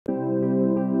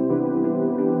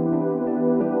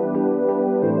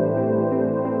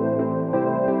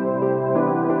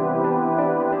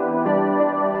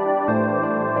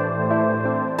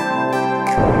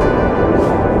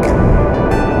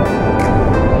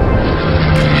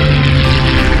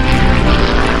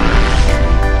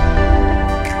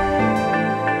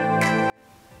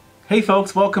Hey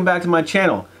folks, welcome back to my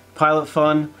channel, Pilot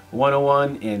Fun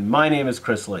 101, and my name is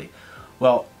Chris Lee.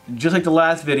 Well, just like the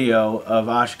last video of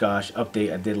Oshkosh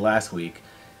update I did last week,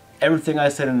 everything I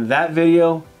said in that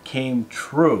video came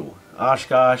true.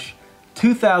 Oshkosh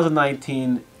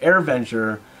 2019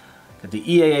 AirVenture that the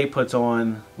EAA puts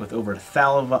on with over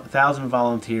 1,000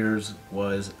 volunteers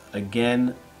was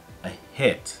again a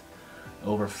hit.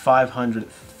 Over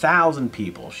 500,000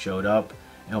 people showed up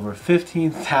and over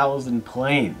 15,000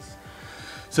 planes.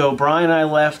 So Brian and I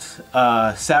left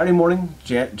Saturday morning,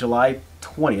 July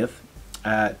 20th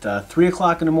at 3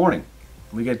 o'clock in the morning.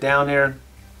 We get down there.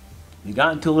 We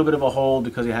got into a little bit of a hole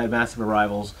because we had massive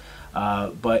arrivals,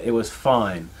 but it was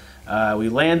fine. We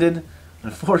landed.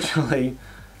 Unfortunately,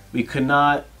 we could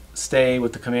not stay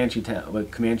with the Comanche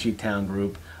Town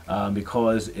group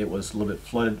because it was a little bit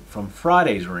flooded from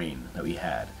Friday's rain that we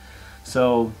had.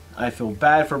 So I feel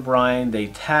bad for Brian. They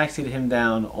taxied him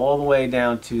down all the way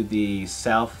down to the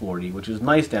South 40, which is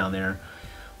nice down there,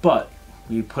 but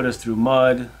he put us through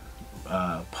mud,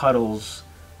 puddles,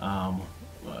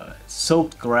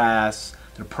 soaked grass.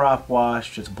 The prop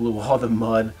wash just blew all the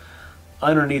mud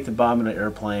underneath the bottom of the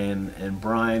airplane, and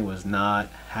Brian was not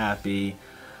happy.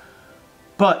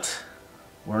 But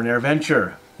we're an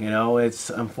AirVenture, you know, it's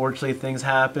unfortunately things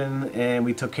happen, and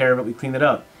we took care of it. We cleaned it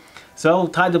up. So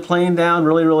tied the plane down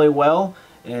really well,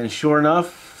 and sure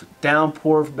enough,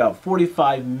 downpour for about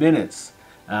 45 minutes.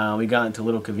 We got into a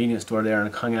little convenience store there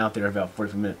and hung out there about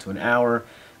 45 minutes to an hour.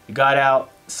 We got out,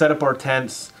 set up our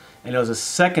tents, and there was a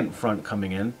second front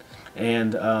coming in,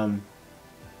 and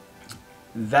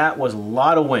that was a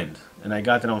lot of wind. And I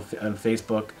got that on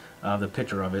Facebook, the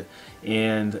picture of it,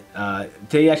 and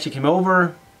they actually came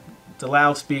over the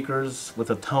loudspeakers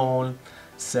with a tone,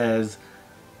 says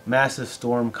massive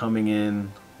storm coming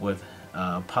in with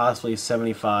possibly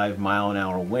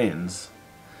 75-mile-an-hour winds.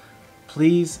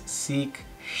 Please seek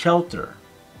shelter.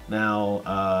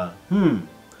 Now,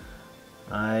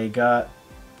 I got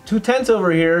 2 tents over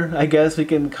here. I guess we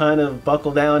can kind of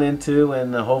buckle down into,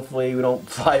 and hopefully we don't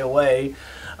fly away.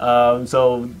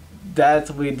 So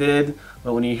that's what we did.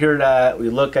 But when you hear that,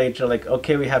 we look at each other like,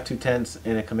 okay, we have 2 tents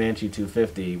and a Comanche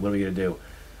 250. What are we gonna do?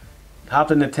 Hopped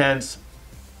in the tents.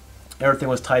 Everything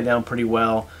was tied down pretty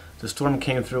well. The storm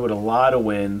came through with a lot of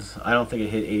winds. I don't think it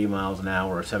hit 80 miles an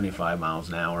hour or 75 miles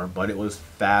an hour, but it was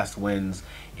fast winds,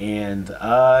 and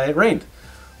it rained.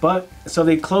 But so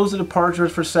they closed the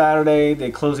departures for Saturday. They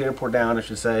closed the airport down, I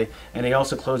should say, and they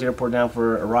also closed the airport down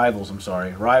for arrivals. I'm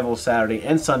sorry, arrivals Saturday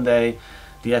and Sunday.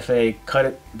 The FAA cut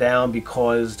it down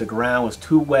because the ground was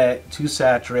too wet, too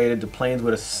saturated. The planes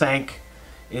would have sank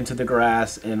into the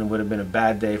grass, and it would have been a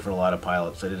bad day for a lot of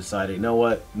pilots. So they decided, you know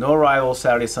what, no arrivals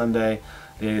Saturday, Sunday.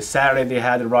 Saturday they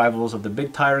had the arrivals of the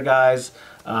big tire guys,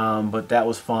 but that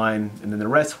was fine. And then the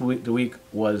rest of the week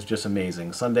was just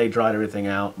amazing. Sunday dried everything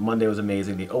out. Monday was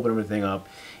amazing. They opened everything up.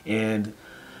 And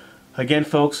again,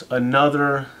 folks,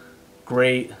 another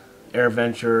great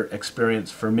AirVenture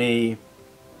experience for me.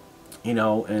 You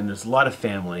know, and there's a lot of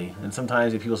family. And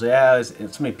sometimes if people say, ah,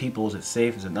 it's so many people, is it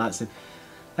safe, is it not safe?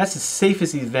 That's the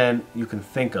safest event you can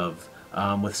think of,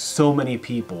 with so many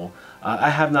people.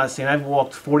 I have not seen, I've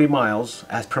walked 40 miles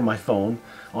as per my phone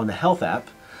on the health app,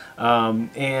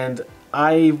 and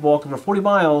I walked over 40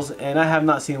 miles and I have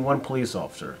not seen one police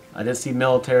officer. I did see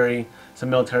military, some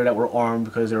military that were armed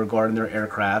because they were guarding their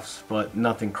aircrafts, but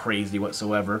nothing crazy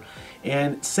whatsoever.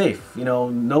 And safe, you know,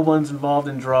 no one's involved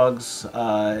in drugs.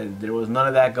 There was none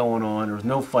of that going on. There was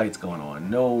no fights going on,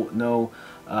 no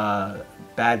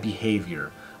bad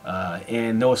behavior.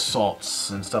 And no assaults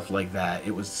and stuff like that.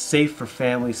 It was safe for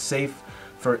families, safe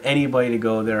for anybody to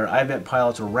go there. I've met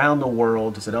pilots around the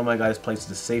world who said, oh my God, this place is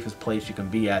the safest place you can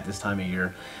be at this time of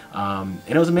year. And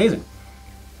it was amazing.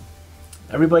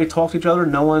 Everybody talked to each other.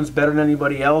 No one's better than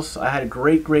anybody else. I had a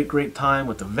great time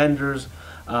with the vendors.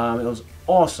 It was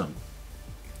awesome.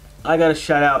 I got to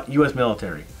shout out U.S.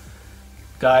 military.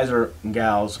 Guys and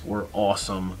gals were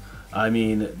awesome. I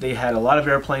mean, they had a lot of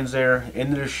airplanes there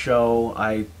in their show.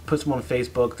 I put some on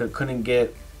Facebook that couldn't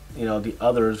get, you know, the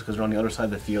others because they're on the other side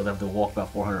of the field. They have to walk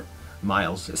about 400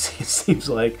 miles, it seems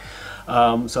like.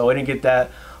 So I didn't get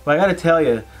that. But I got to tell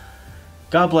you,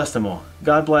 God bless them all.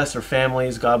 God bless their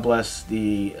families. God bless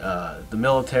the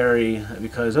military,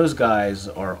 because those guys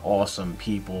are awesome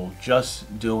people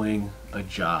just doing a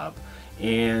job.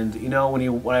 And you know,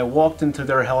 when I walked into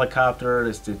their helicopter,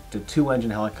 it's the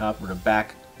 2-engine helicopter, the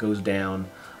back goes down.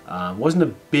 It wasn't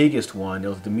the biggest one, it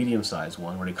was the medium-sized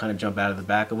one where they kind of jump out of the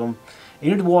back of them. And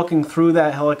you're walking through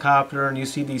that helicopter and you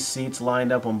see these seats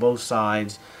lined up on both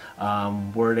sides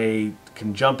where they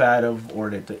can jump out of,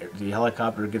 or the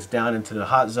helicopter gets down into the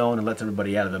hot zone and lets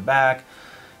everybody out of the back.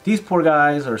 these poor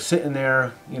guys are sitting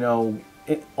there, you know,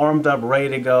 armed up, ready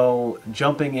to go,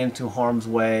 jumping into harm's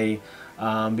way,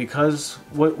 because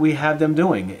what we have them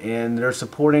doing, and they're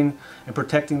supporting and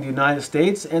protecting the United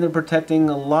States, and they're protecting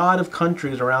a lot of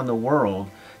countries around the world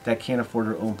that can't afford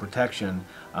their own protection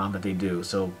that they do.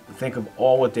 So think of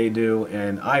all what they do,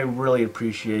 and I really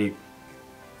appreciate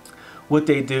what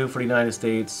they do for the United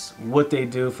States, what they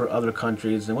do for other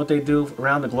countries, and what they do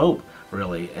around the globe,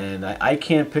 really. And I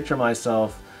can't picture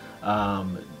myself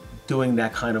doing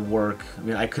that kind of work. I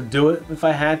mean, I could do it if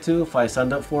I had to. If I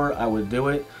signed up for it, I would do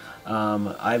it.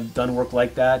 I've done work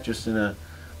like that, just in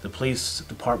the police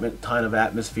department kind of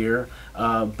atmosphere.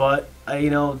 But you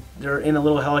know, they're in a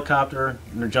little helicopter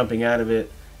and they're jumping out of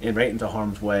it and right into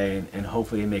harm's way, and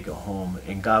hopefully they make it home.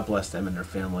 And God bless them and their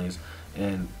families,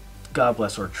 and God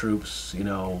bless our troops. You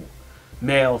know,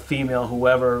 male, female,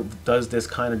 whoever does this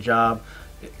kind of job.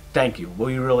 Thank you.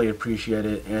 We really appreciate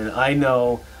it, and I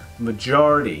know the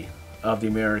majority of the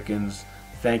Americans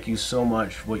thank you so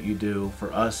much for what you do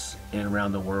for us and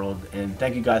around the world. And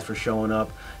thank you guys for showing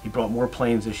up. You brought more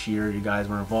planes this year. You guys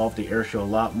were involved in the air show a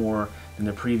lot more than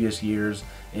the previous years.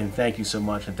 And thank you so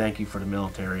much, and thank you for the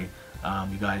military.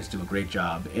 You guys do a great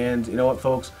job. And you know what,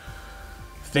 folks?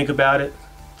 Think about it.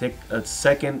 Take a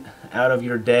second out of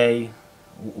your day,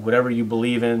 whatever you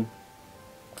believe in,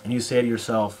 and you say to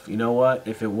yourself, you know what?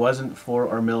 If it wasn't for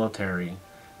our military,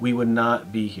 we would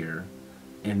not be here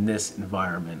in this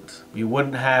environment. We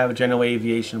wouldn't have general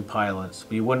aviation pilots.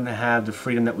 We wouldn't have the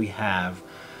freedom that we have.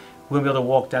 We wouldn't be able to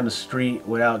walk down the street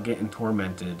without getting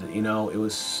tormented. You know,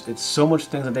 it's so much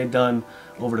things that they've done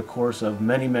over the course of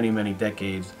many, many, many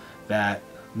decades that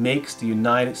makes the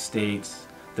United States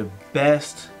the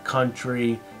best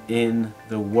country in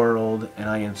the world. And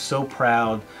I am so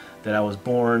proud that I was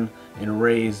born and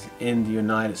raised in the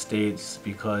United States,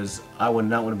 because I would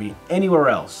not want to be anywhere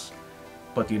else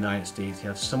but the United States. You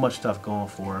have so much stuff going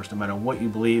for us. No matter what you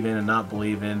believe in and not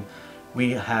believe in,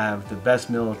 we have the best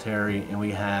military and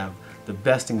we have the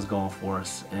best things going for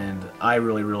us. And I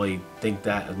really, really think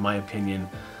that is my opinion.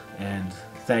 And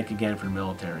thank you again for the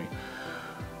military.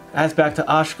 As back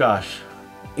to Oshkosh,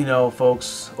 you know,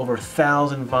 folks, over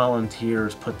 1,000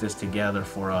 volunteers put this together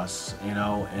for us. You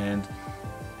know, and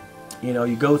you know,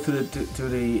 you go through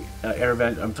the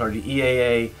AirVenture, the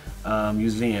EAA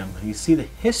museum, and you see the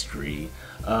history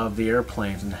of the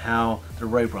airplanes and how the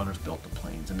Wright brothers built the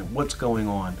planes and what's going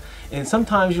on. And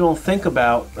sometimes you don't think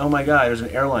about, oh my God, there's an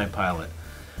airline pilot.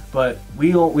 But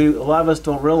a lot of us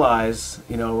don't realize,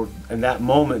 you know, in that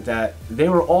moment that they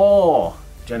were all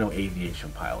general aviation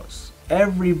pilots.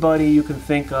 Everybody you can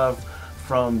think of,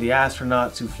 from the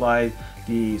astronauts who fly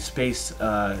the space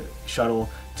shuttle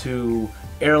to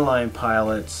airline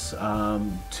pilots,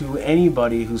 to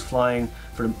anybody who's flying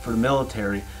for the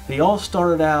military, they all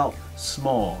started out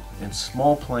small, in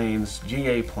small planes,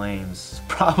 GA planes,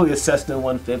 probably a Cessna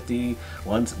 150,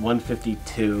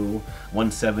 152,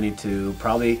 172,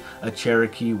 probably a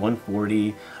Cherokee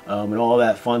 140, and all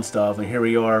that fun stuff. And here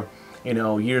we are, you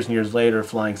know, years and years later,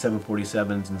 flying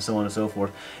 747s and so on and so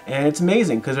forth. And it's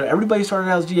amazing because everybody started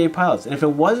out as GA pilots. And if it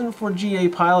wasn't for GA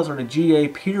pilots or the GA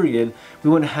period, we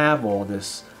wouldn't have all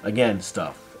this, again,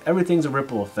 stuff. Everything's a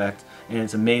ripple effect, and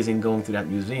it's amazing going through that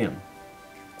museum.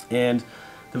 And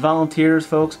the volunteers,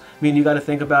 folks, I mean, you got to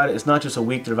think about it. It's not just a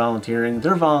week they're volunteering.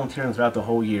 They're volunteering throughout the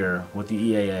whole year with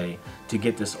the EAA to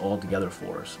get this all together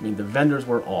for us. I mean, the vendors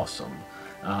were awesome.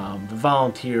 The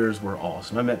volunteers were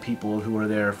awesome. I met people who were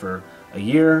there for a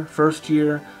year, first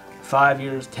year, 5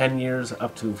 years, 10 years,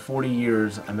 up to 40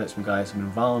 years. I met some guys who've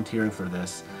been volunteering for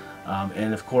this.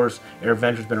 And of course,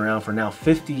 AirVenture's been around for now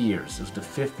 50 years. It was the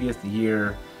 50th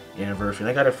year anniversary. And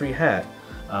I got a free hat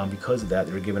because of that.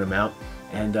 They were giving them out.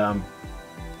 And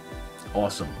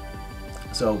awesome.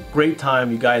 So great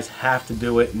time. You guys have to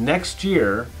do it. Next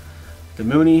year, the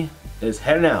Mooney is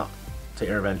heading out to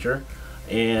AirVenture,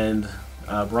 and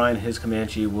Brian, his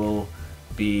Comanche, will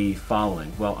be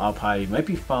following. Well, might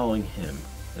be following him.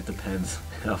 It depends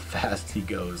how fast he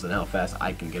goes and how fast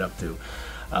I can get up to.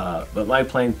 But my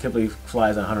plane typically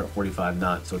flies at 145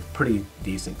 knots, so it's pretty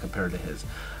decent compared to his.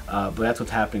 But that's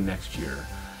what's happening next year.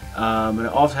 And I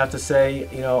also have to say,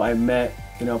 you know, I met,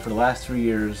 you know, for the last 3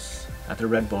 years at the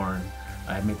Red Barn,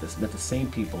 I met the same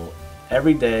people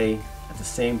every day at the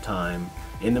same time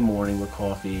in the morning with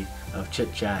coffee, of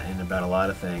chit-chatting about a lot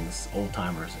of things,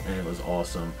 old-timers, and it was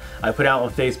awesome. I put out on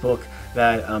Facebook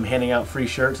that I'm handing out free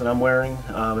shirts that I'm wearing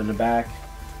in the back,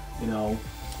 you know,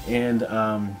 and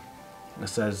it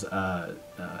says,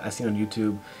 as seen on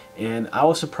YouTube, and I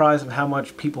was surprised at how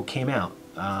much people came out,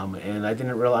 and I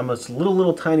didn't realize, I'm a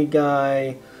little tiny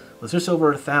guy with just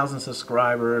over 1,000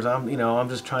 subscribers. I'm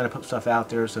just trying to put stuff out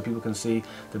there so people can see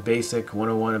the basic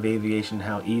 101 of aviation,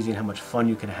 how easy and how much fun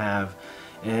you can have.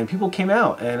 And people came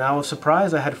out, and I was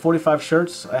surprised. I had 45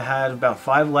 shirts. I had about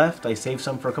 5 left. I saved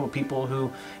some for a couple people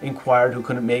who inquired, who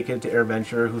couldn't make it to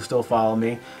AirVenture, who still follow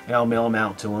me, and I'll mail them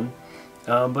out to them.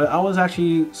 But I was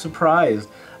actually surprised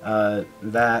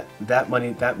that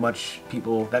many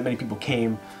people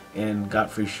came and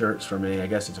got free shirts from me. I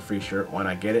guess it's a free shirt, why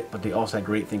not get it? But they also had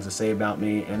great things to say about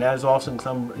me, and that is awesome because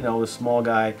I'm, a small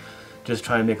guy just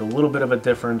trying to make a little bit of a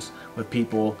difference with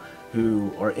people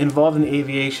who are involved in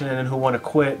aviation and who want to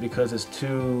quit because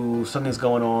something's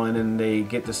going on, and they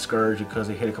get discouraged because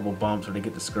they hit a couple bumps, or they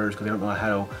get discouraged because they don't know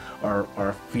how to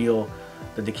or feel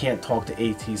that they can't talk to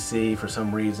ATC for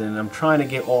some reason. And I'm trying to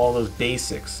get all those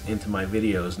basics into my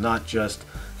videos, not just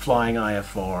flying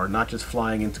IFR, not just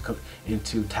flying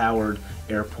into towered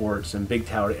airports and big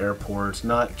towered airports,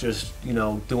 not just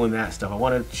doing that stuff. I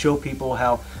want to show people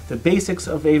how the basics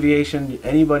of aviation,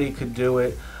 anybody could do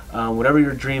it. Whatever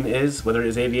your dream is, whether it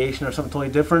is aviation or something totally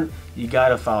different, you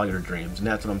gotta follow your dreams, and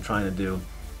that's what I'm trying to do.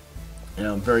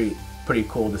 And pretty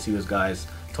cool to see those guys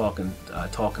talking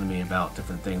to me about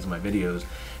different things in my videos.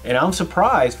 And I'm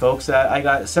surprised, folks, that I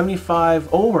got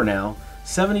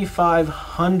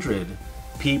 7,500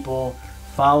 people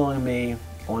following me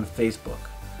on Facebook.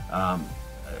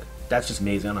 That's just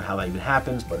amazing. I don't know how that even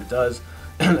happens, but it does.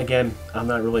 Again, I'm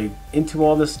not really into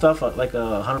all this stuff like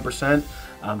 100%.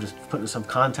 I'm just putting some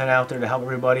content out there to help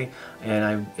everybody,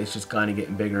 and it's just kind of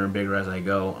getting bigger and bigger as I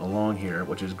go along here,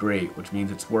 which is great, which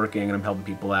means it's working and I'm helping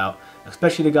people out,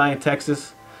 especially the guy in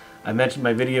Texas. I mentioned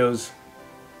my videos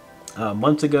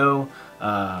months ago,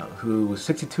 who was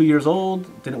 62 years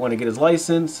old, didn't want to get his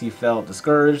license. He felt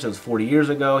discouraged. It was 40 years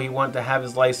ago. He wanted to have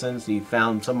his license. He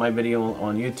found some of my video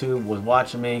on YouTube, was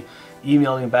watching me,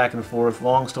 emailing back and forth.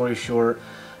 Long story short,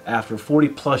 after 40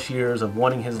 plus years of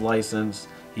wanting his license,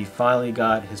 he finally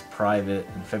got his private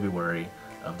in February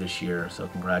of this year. So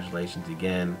congratulations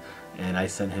again. And I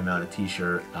sent him out a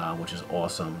t-shirt, which is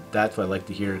awesome. That's what I like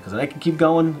to hear, because I can keep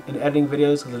going and editing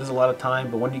videos because it is a lot of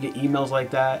time, but when you get emails like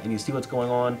that and you see what's going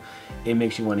on, it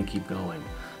makes you want to keep going.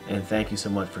 And thank you so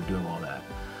much for doing all that.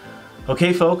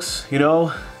 Okay, folks,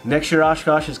 next year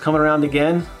Oshkosh is coming around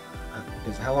again.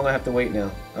 How long do I have to wait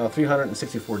now?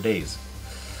 364 days.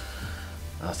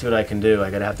 I'll see what I can do.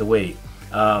 I gotta have to wait.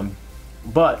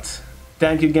 But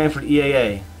thank you again for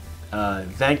EAA.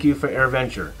 Thank you for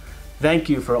AirVenture. Thank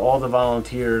you for all the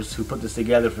volunteers who put this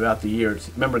together throughout the year.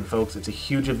 Remember, folks, it's a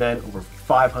huge event, over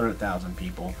 500,000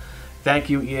 people. Thank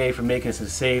you, EAA, for making this a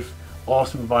safe,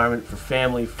 awesome environment for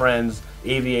family, friends,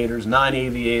 aviators,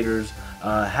 non-aviators,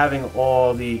 having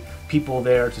all the people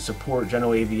there to support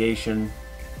general aviation.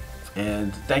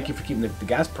 And thank you for keeping the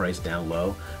gas price down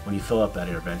low when you fill up that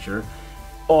AirVenture.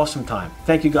 Awesome time.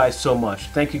 Thank you guys so much.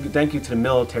 Thank you to the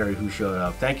military who showed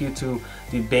up. Thank you to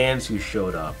the bands who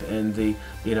showed up, and the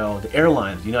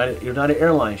airlines. United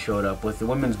Airlines showed up with the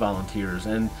women's volunteers,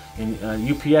 and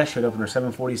UPS showed up in their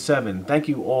 747. Thank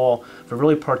you all for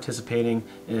really participating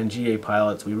in GA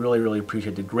pilots. We really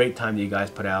appreciate the great time that you guys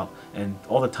put out and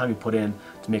all the time you put in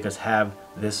to make us have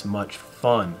this much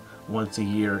fun once a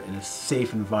year in a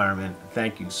safe environment.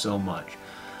 Thank you so much.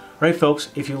 Right, folks,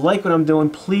 if you like what I'm doing,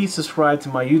 please subscribe to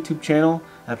my YouTube channel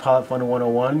at Pilot Fun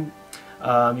 101.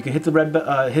 You can hit the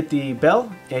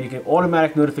bell, and you get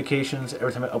automatic notifications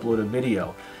every time I upload a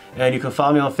video. And you can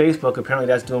follow me on Facebook. Apparently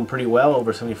that's doing pretty well,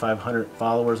 over 7,500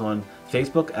 followers on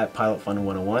Facebook at Pilot Fun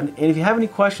 101. And if you have any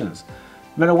questions,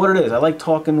 no matter what it is, I like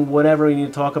talking whatever you need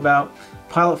to talk about,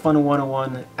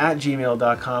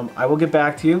 pilotfun101@gmail.com. I will get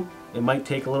back to you. It might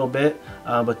take a little bit,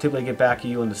 but typically get back to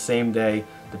you on the same day,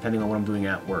 depending on what I'm doing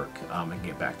at work. I can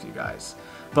get back to you guys.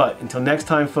 But until next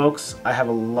time, folks, I have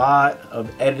a lot of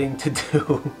editing to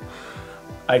do.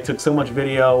 I took so much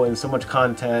video and so much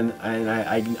content, and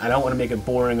I don't want to make it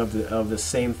boring of the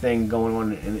same thing going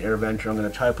on in AirVenture. I'm going to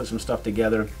try to put some stuff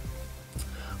together,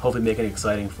 hopefully make it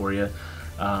exciting for you.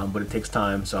 But it takes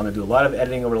time, so I'm going to do a lot of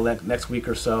editing over the next week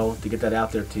or so to get that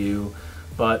out there to you.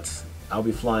 But I'll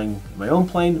be flying my own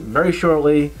plane very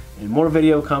shortly, and more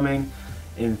video coming.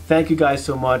 And thank you guys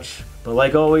so much. But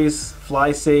like always,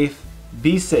 fly safe,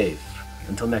 be safe.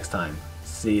 Until next time,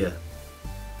 see ya.